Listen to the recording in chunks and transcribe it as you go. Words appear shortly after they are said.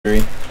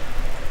September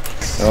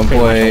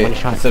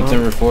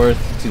 4th,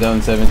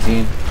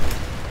 2017.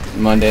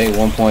 Monday,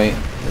 1.14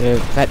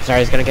 That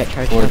sorry, is gonna get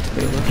charged.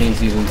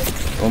 season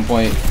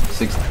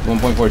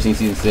 1.14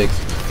 season 6.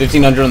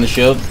 1500 on the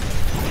shield.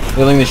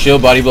 Healing the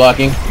shield, body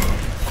blocking.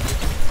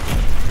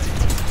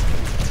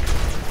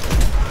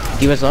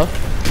 D.Was low.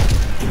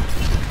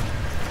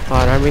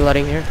 Hold on, I'm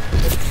reloading here.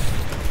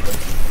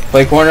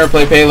 Play corner,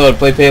 play payload,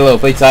 play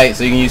tight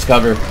so you can use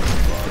cover.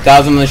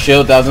 1000 on the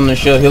shield, 1000 on the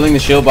shield, healing the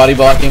shield, body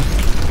blocking.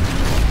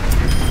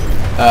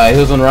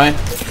 Heals on Rein.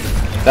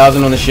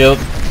 1000 on the shield.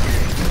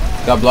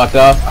 Got blocked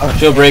off.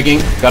 Shield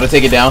breaking. Gotta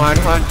take it down. Hold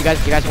on. You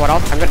guys what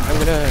off? I'm gonna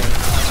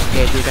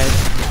engage you guys.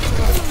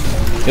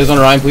 Heals on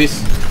Rein,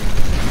 please.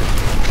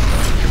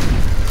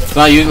 It's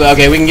not you.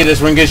 Okay, we can get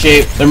this. We're in good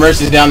shape. Their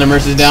Mercy's down.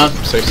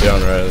 60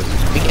 on res.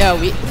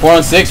 4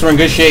 on 6. We're in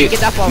good shape.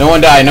 No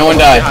one die.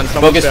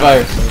 Focus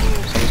fire.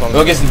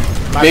 Focus.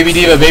 Baby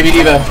Diva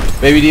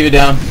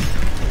down.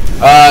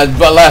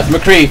 But left,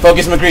 McCree,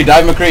 focus McCree,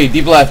 dive McCree,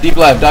 deep left,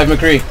 dive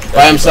McCree.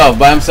 By himself.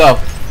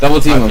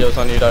 Double team him.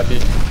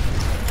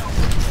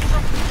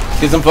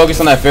 Get some focus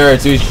on that Farah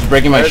too, she's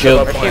breaking my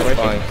shield.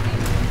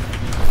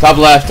 Top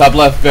left,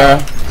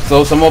 Farah.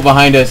 So someone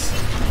behind us.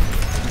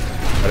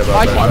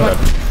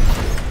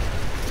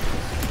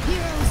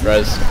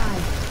 Res.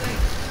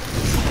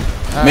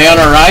 May on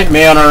our right.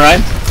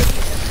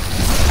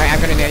 Alright, I'm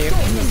gonna nail you.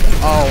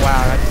 Oh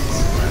wow,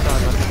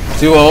 that's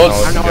 2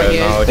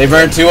 ults. They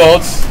burned 2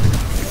 ults.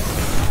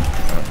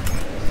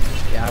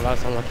 yeah, that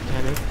was unlucky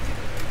timing.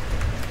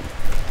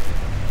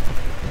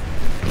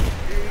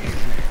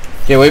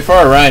 Okay, wait for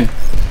our Rein.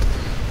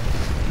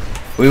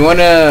 We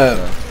wanna.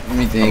 Let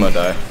me think. I'm gonna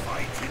die.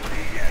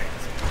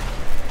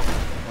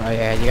 Oh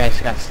yeah, you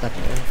guys got stuck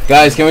in there.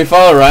 Guys, can we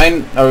follow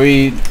Rein?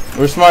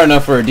 We're smart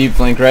enough for a deep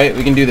flank, right?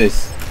 We can do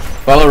this.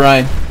 Follow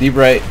Rein, deep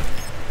right.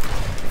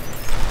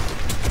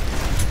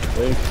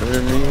 Wait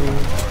for me.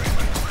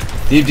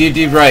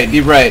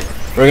 Deep right.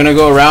 We're gonna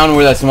go around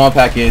where that small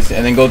pack is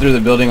and then go through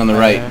the building on the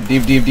right.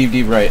 Deep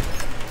right.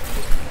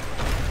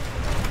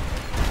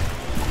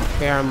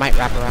 Farah might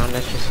wrap around,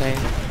 let's just say.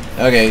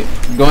 Okay,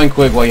 going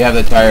quick while you have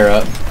the tire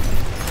up.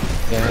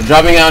 Yeah.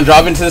 Dropping down,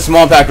 drop into the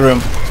small pack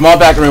room. On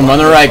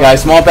the right,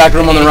 guys. Small pack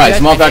room on the right.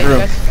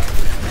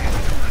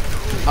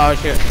 Oh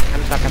shoot,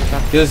 I'm stuck.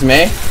 Kill this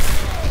May.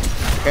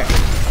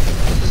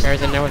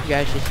 Farah's in there with you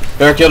guys.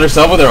 Farah killed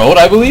herself with her ult,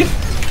 I believe.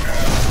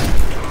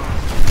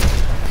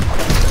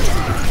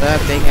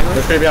 Big hammer.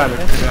 They're behind.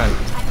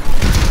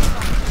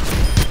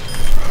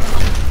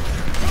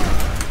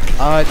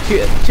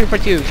 2 for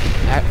 2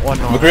 at 1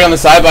 hole. McCree on the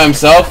side by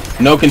himself.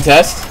 No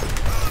contest.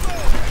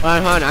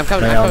 Hold on. I'm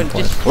coming.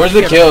 Just where's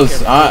the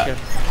kills? Got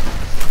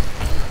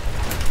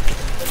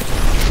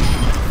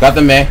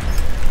the May.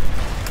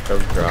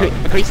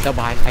 McCree's still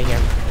behind. I hear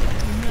him.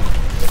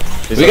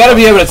 We gotta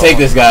be able to take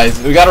this, guys.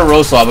 We gotta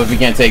roll swap if we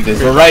can't take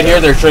this. We're right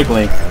here. They're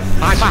trickling.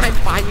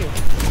 Behind you.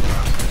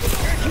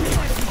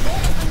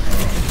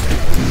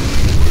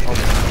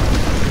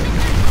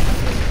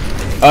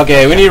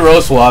 Okay, we need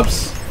roll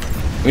swaps.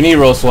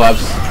 Widow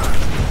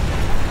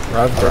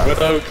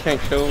can't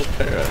kill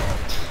Farah.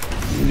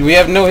 We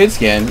have no hit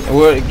scan.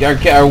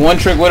 Our one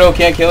trick Widow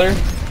can't kill her.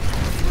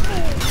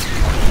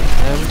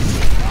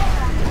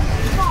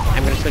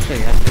 I'm gonna switch to the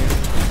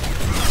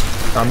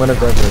left. I'm gonna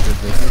grab res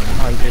with this.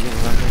 Oh, you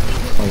didn't left.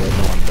 Oh wait,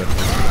 no, I'm dead.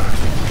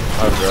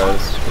 I have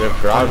res. We have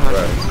grab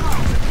res.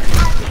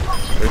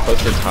 We're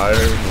close to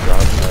tire.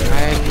 Grab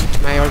tire.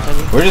 My ult's on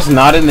you. We're just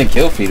not in the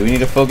kill feed. We need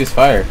to focus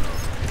fire.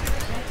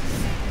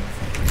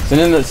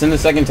 Send the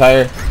second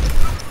tire.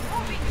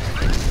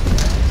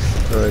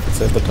 Alright,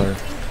 save the tire.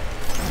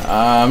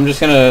 I'm just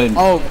gonna.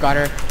 Oh, got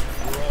her.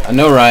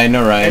 No Rein.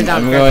 I'm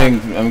down.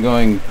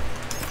 going.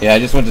 Yeah, I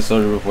just went to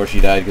soldier before she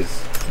died because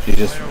she's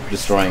just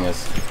destroying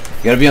us.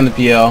 You gotta be on the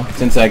PL.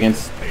 10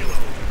 seconds.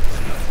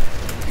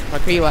 I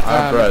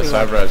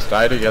have res.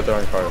 Die together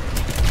on card.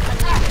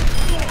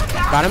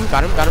 Got him.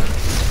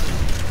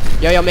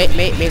 Yo,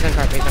 May's on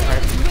card.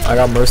 I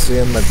got Mercy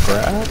in the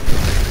grab.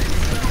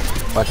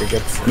 If I could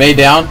get May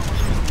down.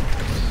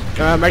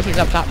 Mercy's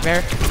up top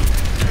there.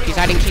 She's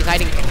hiding.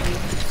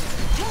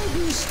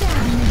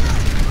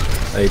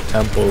 a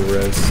temple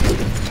res.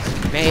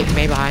 May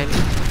behind.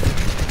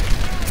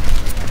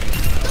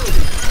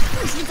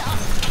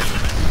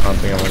 I don't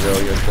think I'm gonna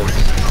really get this.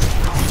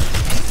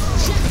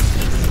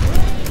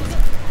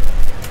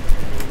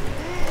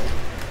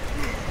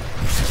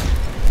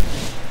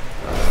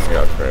 I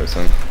got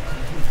frozen.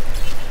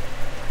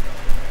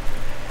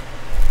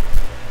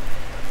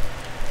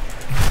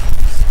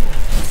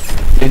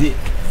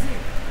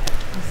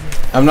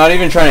 I'm not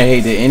even trying to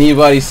hate. Did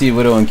anybody see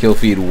Widow and kill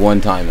feed one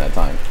time that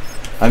time?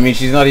 I mean,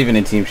 she's not even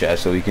in team chat,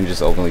 so we can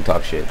just openly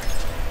talk shit.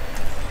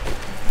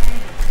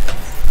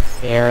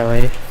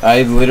 Barely.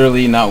 I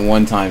literally not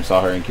one time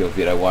saw her in kill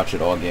feed. I watched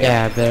it all game.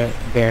 Yeah,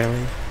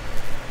 barely.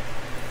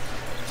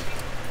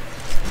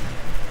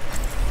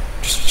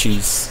 Just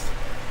cheese.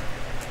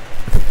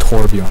 Like a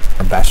Torbjorn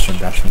or Bastion.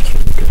 Bastion's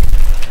really good.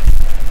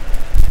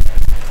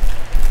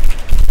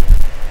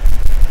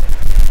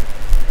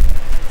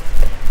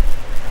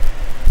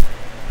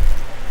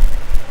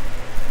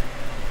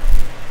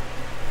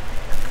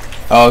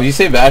 Oh, if you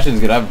say Bastion's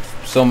good, I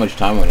have so much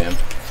time on him.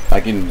 I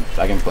can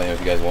play him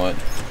if you guys want.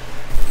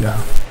 Yeah.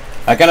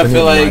 I kind of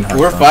feel like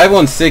we're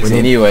 5-on-6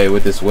 anyway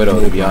with this Widow,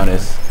 to be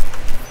honest.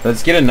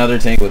 Let's get another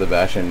tank with a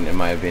Bastion, in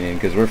my opinion,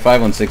 because we're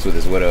 5-on-6 with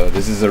this Widow.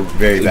 This is a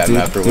very bad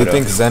map for Widow. Do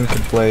you think Zen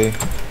can play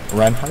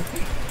Reinhardt?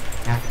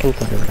 Yeah, I can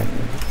play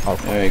Reinhardt. Oh,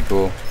 alright,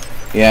 cool.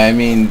 Yeah, I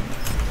mean,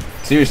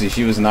 seriously,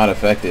 she was not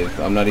effective.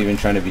 I'm not even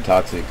trying to be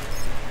toxic.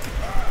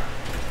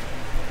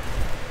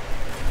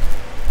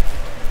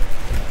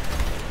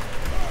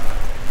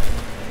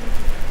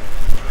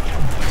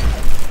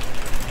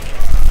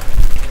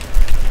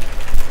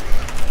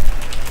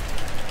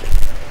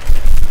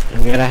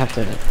 I'm gonna have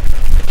to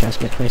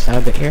adjust my playstyle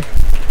a bit here.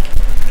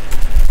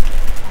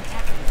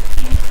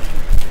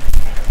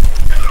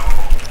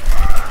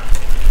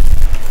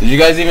 Did you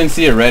guys even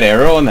see a red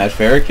arrow on that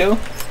Pharah kill?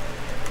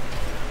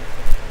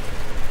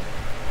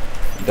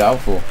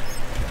 Doubtful.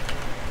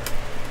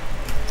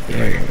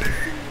 Yeah.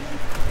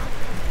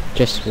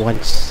 Just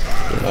once.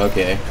 Yeah.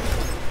 Okay.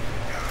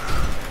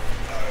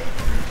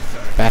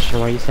 Bastion,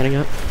 what are you setting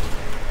up?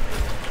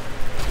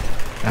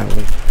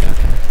 Okay.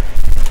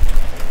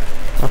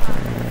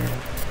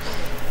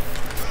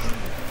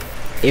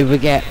 If we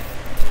get,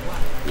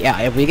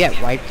 if we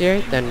get wiped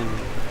here, then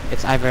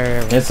it's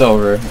either. It's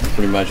over,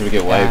 pretty much. We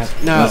get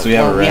wiped. No, unless we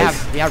have a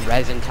res. We have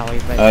res and telly,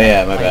 but. Oh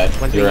yeah, my bad.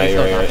 Once You're we right. use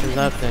You're those right. options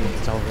up, then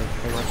it's over,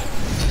 pretty much.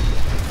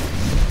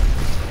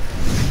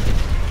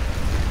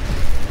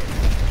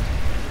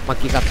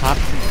 Monkey's up top.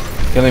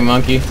 Killing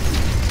monkey.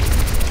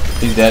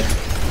 He's dead.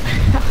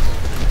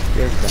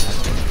 You're bad.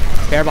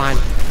 Fair behind.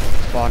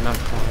 Well, not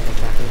behind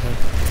exactly.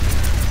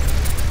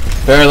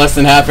 Pharah less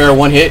than half. Pharah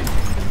 1 hit.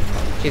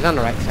 She's on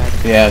the right side.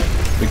 Yeah,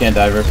 we can't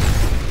dive her.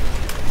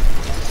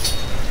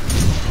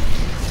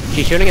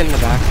 She's shooting in the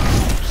back.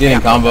 She's getting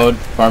comboed.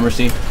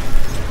 Pharmacy.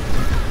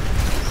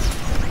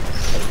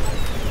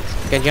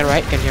 Genji on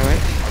right. Genji on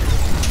right.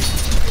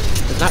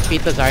 Does not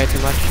beat the Zarya too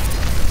much.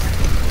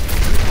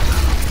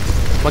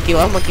 Monkey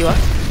low. Monkey low.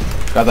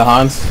 Got the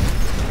Hans.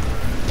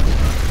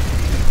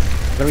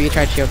 Maybe you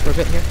try to shield for a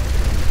bit here.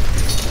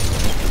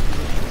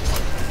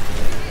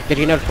 Did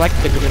you know to flex?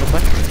 Did you know to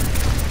flex?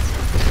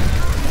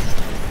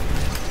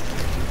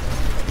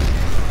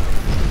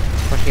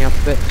 Pushing up a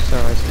bit, so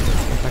I see.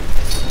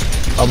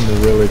 I'm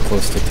really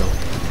close to kill.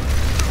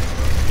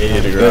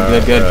 Good.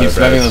 Keep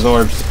spamming those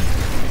orbs.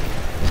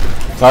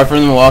 It's hard for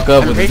them to walk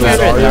up with the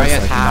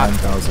Zarya's half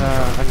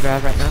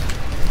ungrab right now.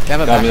 They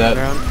have a Bastion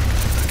drone.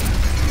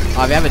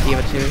 Oh, we have a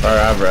D.Va too. Alright,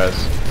 I have res.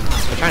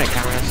 We're trying to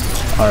counter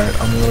us. Alright,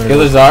 I'm really. Kill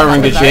the Zara, we're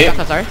in good shape.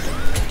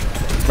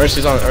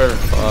 Mercy's on Earth.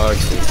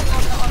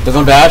 Hills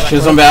on Bash,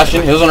 Hills on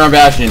Bastion, Hills on our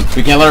Bastion.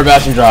 We can't let our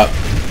Bastion drop.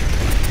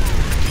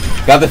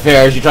 Got the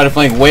Pharah, you try to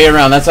flank way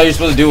around. That's how you're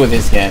supposed to do with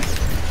his scan.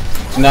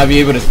 To not be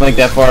able to flank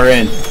that far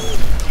in.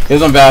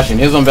 Hills on Bastion,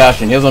 Hills on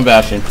Bastion, Hills on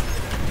Bastion.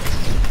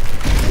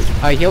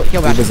 Heal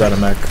Bastion. Who's out of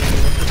mech?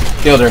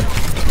 Killed her.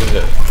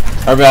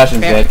 Our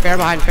Bastion's dead. Fair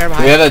behind. Do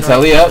we have that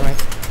telly up?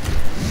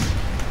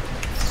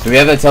 Do we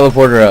have that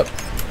teleporter up?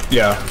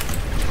 Yeah.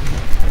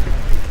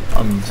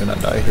 I'm gonna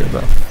die here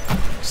though.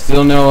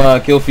 Still no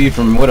kill feed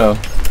from Widow.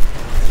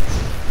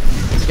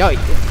 Yo,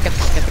 get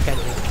the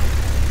Genji.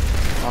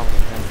 Oh my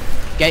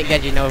god.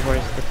 Genji knows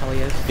where the telly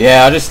is.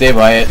 Yeah, I'll just stay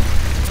by it.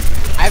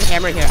 I have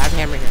hammer here.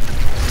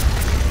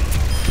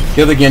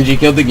 Kill the Genji,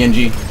 kill the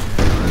Genji.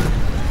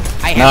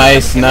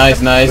 Nice. We don't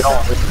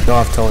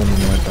have telly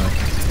anymore though.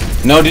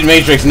 No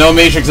Matrix, no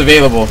Matrix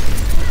available.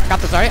 I got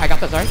the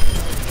Zarya.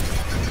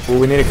 Well,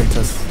 we need a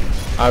contest.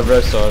 I have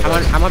res, so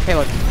I'm on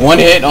payload. 1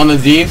 hit on the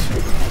Zeev.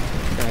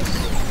 Nice.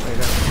 There you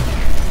go.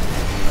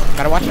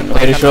 Gotta watch him.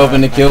 Way to show up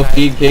in the kill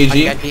feed, KG.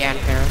 Genji and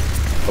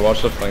Pharah. I'll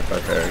watch the flank by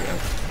Pharah again.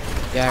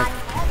 Yeah.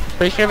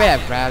 Pretty sure we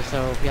have Brad,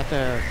 so we have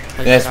to...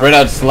 Yeah, spread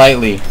out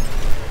slightly.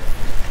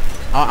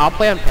 I'll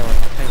play on payload.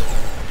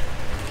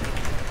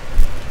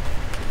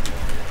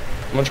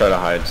 I'm gonna try to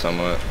hide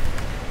somewhat.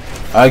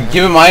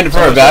 Keep in mind for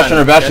our Bastion.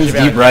 Our Bastion's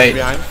deep right.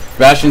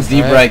 Bastion's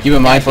deep right. Keep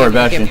in mind for our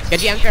Bastion.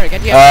 Genji and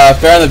Pharah.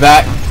 Pharah in the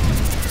back.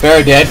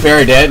 Pharah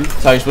dead.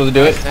 That's how you're supposed to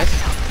do it.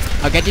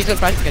 Nice. Genji's in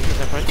front.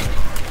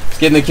 Let's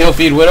get in the kill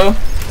feed, Widow.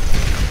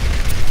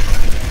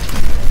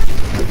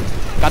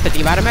 Got the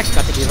D.Va mech.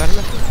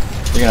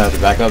 You're gonna have to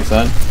back up,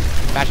 son.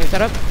 Bastion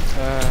setup.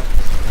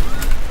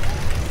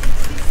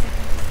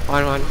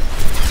 On.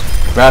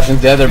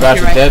 Bastion's dead. Their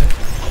Bastion's dead.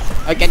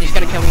 Genji's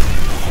gonna kill me.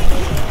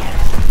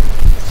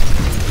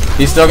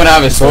 He's still gonna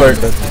have his sword.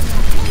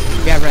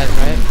 We have res,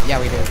 right? Yeah,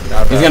 we do.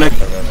 He's gonna.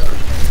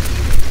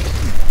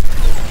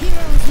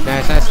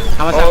 Nice.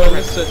 How much after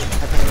res?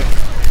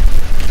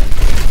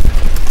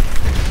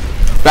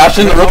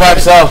 Bastion, the rope by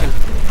himself.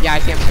 Yeah, I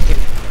see him.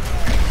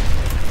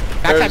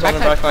 Backside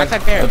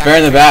Pharah. Pharah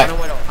in the back. On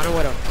a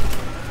Widow.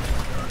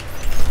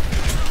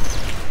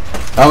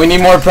 Oh, we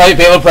need more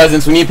payload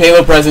presence. I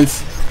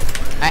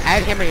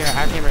have hammer here.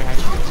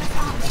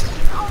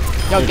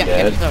 Yo, get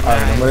the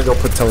Alright, I'm gonna go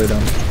put telly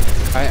down.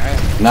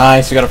 Alright.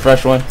 Nice, we got a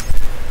fresh one.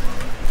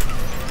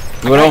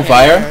 Widow on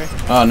fire?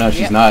 Oh no,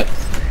 she's not.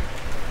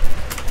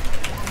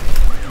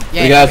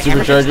 Yeah, we got a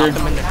supercharger.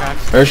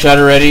 Earth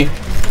shatter ready.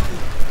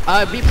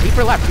 Beep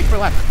for left, beep for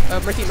left.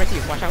 Mercy,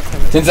 watch out.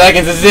 10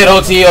 seconds, this is it,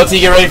 OT,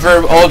 get ready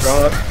for ults.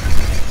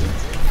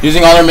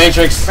 Using all our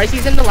matrix.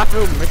 Mercy's in the left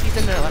room, Mercy's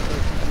in the left room.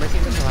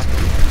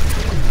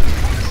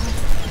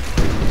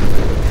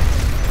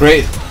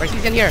 Great.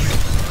 Mercy's in here.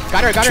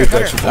 Got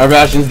her. Our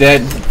Bastion's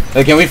dead.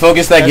 Can we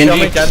focus that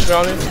Genji?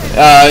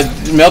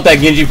 Melt that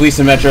Genji, please,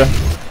 Symmetra.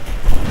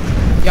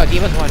 Yo,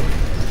 D.Va's one.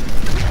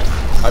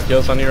 5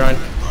 kills on you, Rein.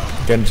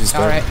 Genji's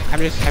dead. Alright, I'm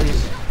just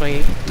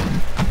playing.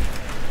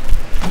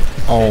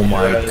 Oh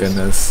my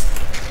goodness.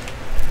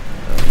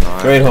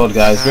 Great hold,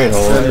 guys. Great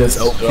hold. That is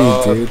OP,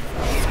 dude.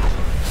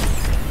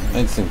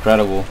 It's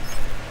incredible.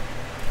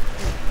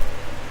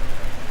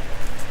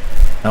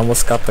 I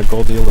almost got the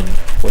gold earring.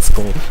 What's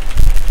gold?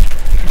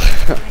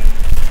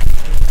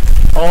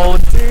 Oh,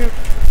 dude.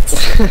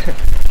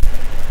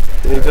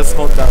 Did he just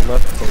hold that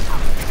left click?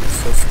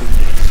 So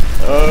stupid.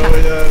 Oh,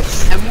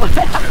 yes.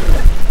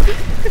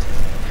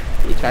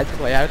 He tried to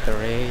play out the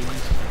range.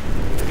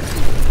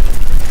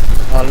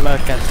 Oh,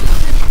 look at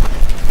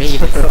this.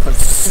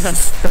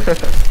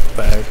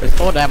 Just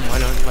hold that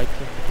one on like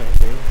 50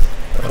 kills.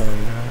 Oh,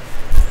 yeah.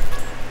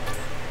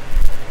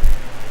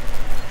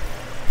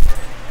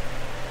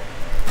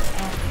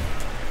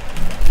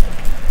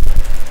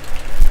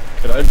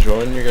 Could I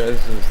join you guys'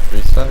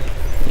 3stack?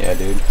 Yeah,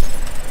 dude.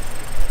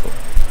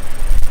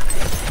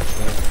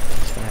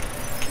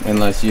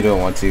 Unless you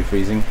don't want to,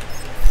 freezing.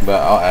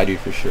 But I'll add you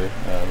for sure,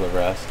 whoever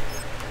asked.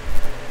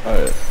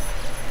 Alright.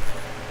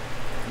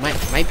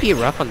 Might be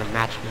rough on the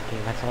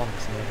matchmaking, that's all I'm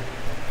saying.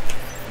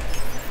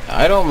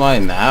 I don't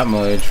mind that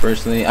much,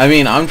 personally. I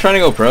mean, I'm trying to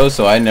go pro,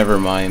 so I never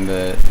mind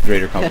the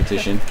greater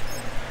competition.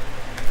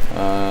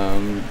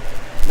 No,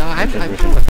 I'm